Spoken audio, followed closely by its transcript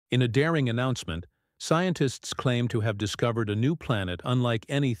In a daring announcement, scientists claim to have discovered a new planet unlike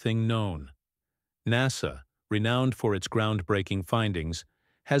anything known. NASA, renowned for its groundbreaking findings,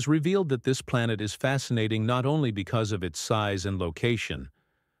 has revealed that this planet is fascinating not only because of its size and location,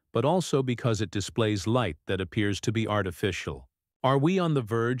 but also because it displays light that appears to be artificial. Are we on the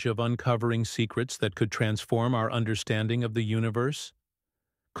verge of uncovering secrets that could transform our understanding of the universe?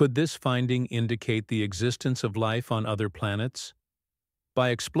 Could this finding indicate the existence of life on other planets?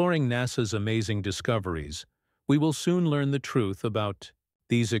 By exploring NASA's amazing discoveries, we will soon learn the truth about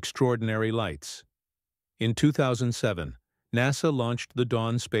these extraordinary lights. In 2007, NASA launched the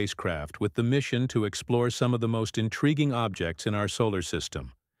Dawn spacecraft with the mission to explore some of the most intriguing objects in our solar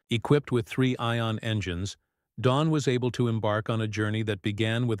system. Equipped with 3 ion engines, Dawn was able to embark on a journey that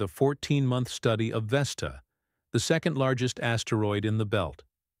began with a 14-month study of Vesta, the second-largest asteroid in the belt.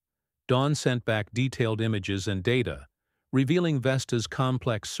 Dawn sent back detailed images and data, revealing Vesta's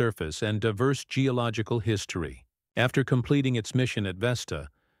complex surface and diverse geological history. After completing its mission at Vesta,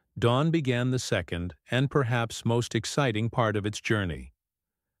 Dawn began the second and perhaps most exciting part of its journey,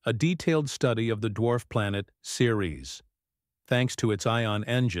 a detailed study of the dwarf planet Ceres. Thanks to its ion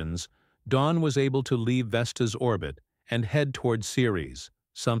engines, Dawn was able to leave Vesta's orbit and head toward Ceres,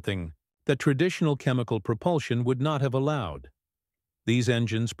 something that traditional chemical propulsion would not have allowed. These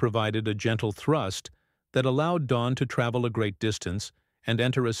engines provided a gentle thrust that allowed Dawn to travel a great distance and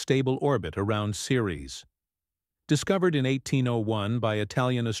enter a stable orbit around Ceres. Discovered in 1801 by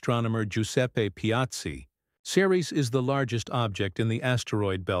Italian astronomer Giuseppe Piazzi, Ceres is the largest object in the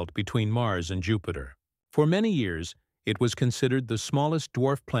asteroid belt between Mars and Jupiter. For many years, it was considered the smallest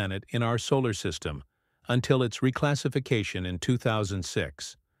dwarf planet in our solar system until its reclassification in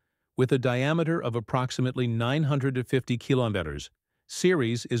 2006. With a diameter of approximately 950 kilometers,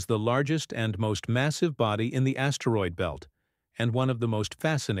 Ceres is the largest and most massive body in the asteroid belt, and one of the most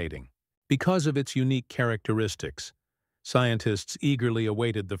fascinating. Because of its unique characteristics, scientists eagerly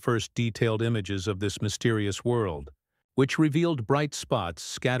awaited the first detailed images of this mysterious world, which revealed bright spots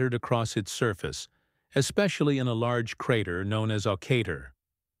scattered across its surface, especially in a large crater known as a crater.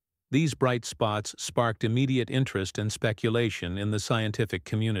 These bright spots sparked immediate interest and speculation in the scientific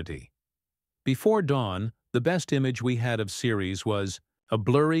community. Before dawn, the best image we had of Ceres was a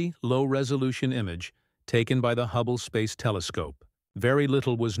blurry, low-resolution image taken by the Hubble Space Telescope. Very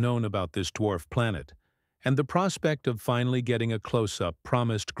little was known about this dwarf planet, and the prospect of finally getting a close-up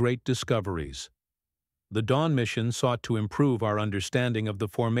promised great discoveries. The Dawn mission sought to improve our understanding of the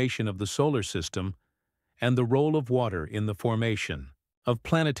formation of the solar system and the role of water in the formation of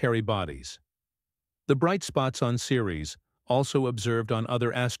planetary bodies. The bright spots on Ceres, also observed on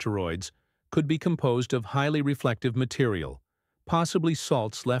other asteroids, could be composed of highly reflective material, possibly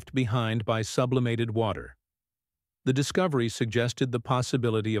salts left behind by sublimated water. The discovery suggested the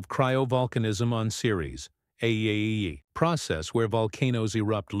possibility of cryovolcanism on Ceres, a process where volcanoes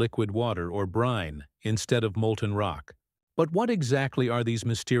erupt liquid water or brine instead of molten rock. But what exactly are these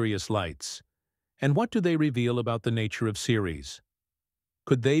mysterious lights? And what do they reveal about the nature of Ceres?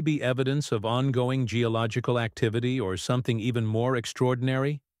 Could they be evidence of ongoing geological activity or something even more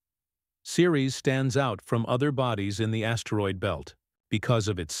extraordinary? Ceres stands out from other bodies in the asteroid belt because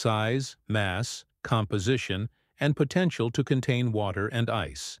of its size, mass, composition, and potential to contain water and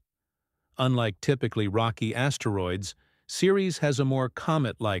ice. Unlike typically rocky asteroids, Ceres has a more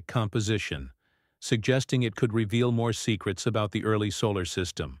comet-like composition, suggesting it could reveal more secrets about the early solar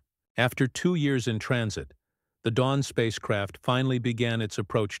system. After 2 years in transit, the Dawn spacecraft finally began its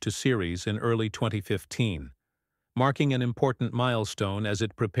approach to Ceres in early 2015, marking an important milestone as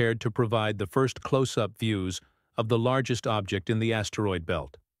it prepared to provide the first close-up views of the largest object in the asteroid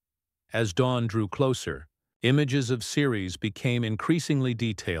belt. As dawn drew closer, images of Ceres became increasingly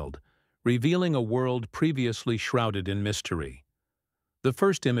detailed, revealing a world previously shrouded in mystery. The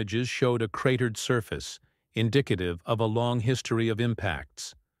first images showed a cratered surface, indicative of a long history of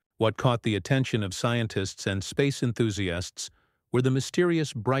impacts. What caught the attention of scientists and space enthusiasts were the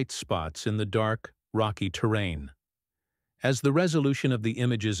mysterious bright spots in the dark, rocky terrain. As the resolution of the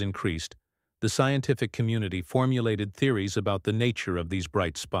images increased, the scientific community formulated theories about the nature of these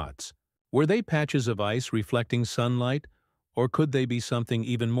bright spots. Were they patches of ice reflecting sunlight, or could they be something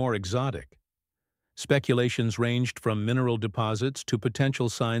even more exotic? Speculations ranged from mineral deposits to potential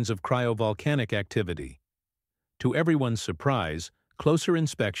signs of cryovolcanic activity. To everyone's surprise, closer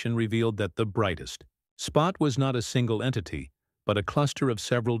inspection revealed that the brightest spot was not a single entity, but a cluster of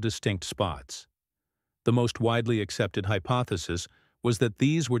several distinct spots. The most widely accepted hypothesis was that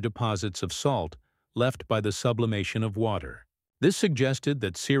these were deposits of salt left by the sublimation of water. This suggested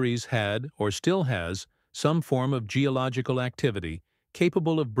that Ceres had, or still has, some form of geological activity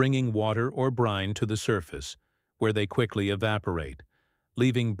capable of bringing water or brine to the surface, where they quickly evaporate,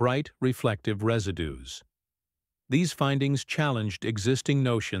 leaving bright, reflective residues. These findings challenged existing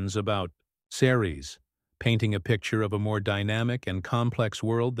notions about Ceres, painting a picture of a more dynamic and complex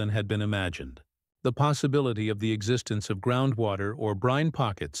world than had been imagined. The possibility of the existence of groundwater or brine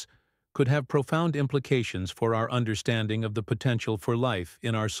pockets could have profound implications for our understanding of the potential for life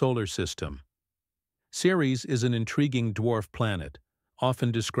in our solar system. Ceres is an intriguing dwarf planet,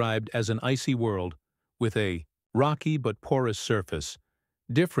 often described as an icy world with a rocky but porous surface,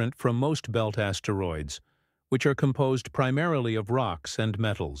 different from most belt asteroids, which are composed primarily of rocks and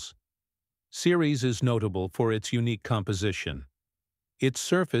metals. Ceres is notable for its unique composition. Its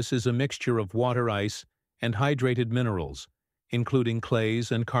surface is a mixture of water ice and hydrated minerals, including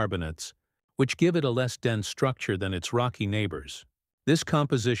clays and carbonates, which give it a less dense structure than its rocky neighbors. This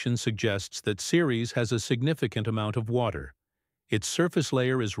composition suggests that Ceres has a significant amount of water. Its surface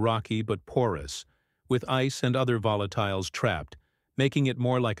layer is rocky but porous, with ice and other volatiles trapped, making it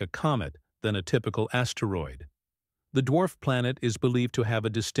more like a comet than a typical asteroid. The dwarf planet is believed to have a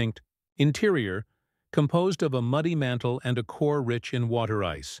distinct interior composed of a muddy mantle and a core rich in water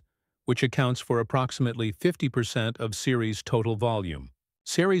ice, which accounts for approximately 50% of Ceres' total volume.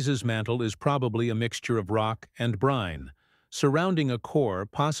 Ceres's mantle is probably a mixture of rock and brine, surrounding a core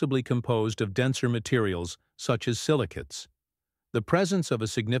possibly composed of denser materials such as silicates. The presence of a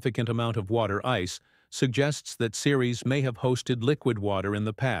significant amount of water ice suggests that Ceres may have hosted liquid water in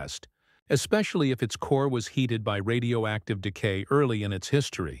the past, especially if its core was heated by radioactive decay early in its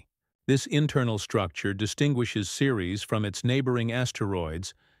history. This internal structure distinguishes Ceres from its neighboring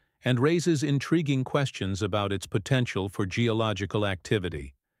asteroids and raises intriguing questions about its potential for geological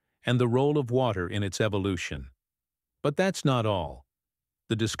activity and the role of water in its evolution. But that's not all.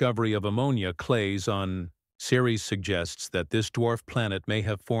 The discovery of ammonia clays on Ceres suggests that this dwarf planet may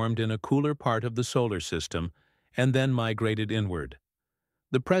have formed in a cooler part of the solar system and then migrated inward.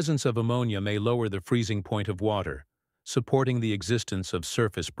 The presence of ammonia may lower the freezing point of water, supporting the existence of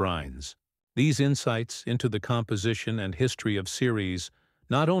surface brines. These insights into the composition and history of Ceres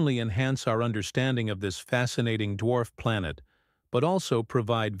not only enhance our understanding of this fascinating dwarf planet, but also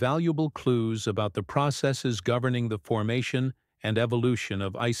provide valuable clues about the processes governing the formation and evolution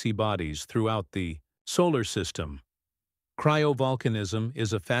of icy bodies throughout the solar system. Cryovolcanism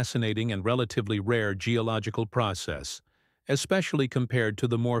is a fascinating and relatively rare geological process, especially compared to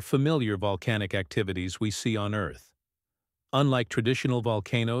the more familiar volcanic activities we see on Earth. Unlike traditional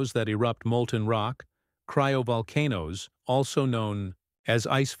volcanoes that erupt molten rock, cryovolcanoes, also known as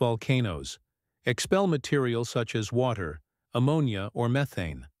ice volcanoes, expel material such as water, ammonia, or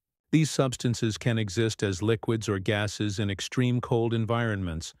methane. These substances can exist as liquids or gases in extreme cold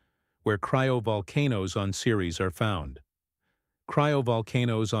environments, where cryovolcanoes on Ceres are found.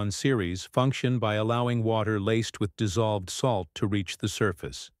 Cryovolcanoes on Ceres function by allowing water laced with dissolved salt to reach the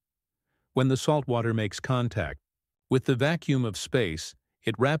surface. When the salt water makes contact with the vacuum of space,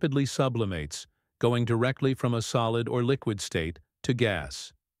 it rapidly sublimates, going directly from a solid or liquid state to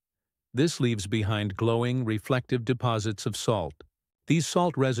gas. This leaves behind glowing, reflective deposits of salt. These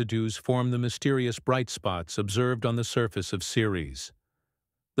salt residues form the mysterious bright spots observed on the surface of Ceres.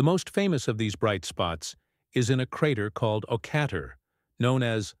 The most famous of these bright spots is in a crater called Ocator, known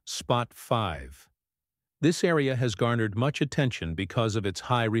as Spot 5. This area has garnered much attention because of its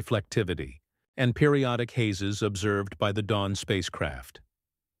high reflectivity and periodic hazes observed by the Dawn spacecraft.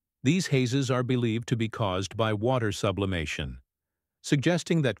 These hazes are believed to be caused by water sublimation,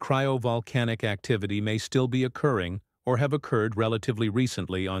 suggesting that cryovolcanic activity may still be occurring or have occurred relatively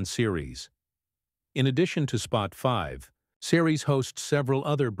recently on Ceres. In addition to Spot 5, Ceres hosts several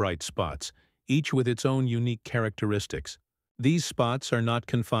other bright spots, each with its own unique characteristics. These spots are not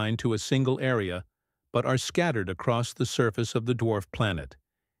confined to a single area, but are scattered across the surface of the dwarf planet,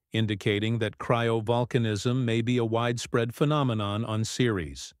 indicating that cryovolcanism may be a widespread phenomenon on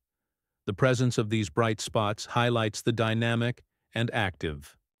Ceres. The presence of these bright spots highlights the dynamic and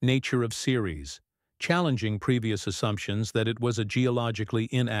active nature of Ceres, challenging previous assumptions that it was a geologically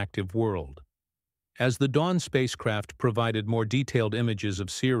inactive world. As the Dawn spacecraft provided more detailed images of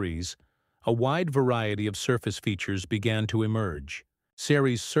Ceres, a wide variety of surface features began to emerge.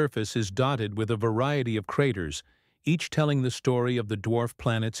 Ceres' surface is dotted with a variety of craters, each telling the story of the dwarf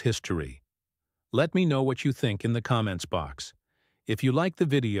planet's history. Let me know what you think in the comments box. If you like the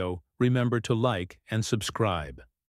video, remember to like and subscribe.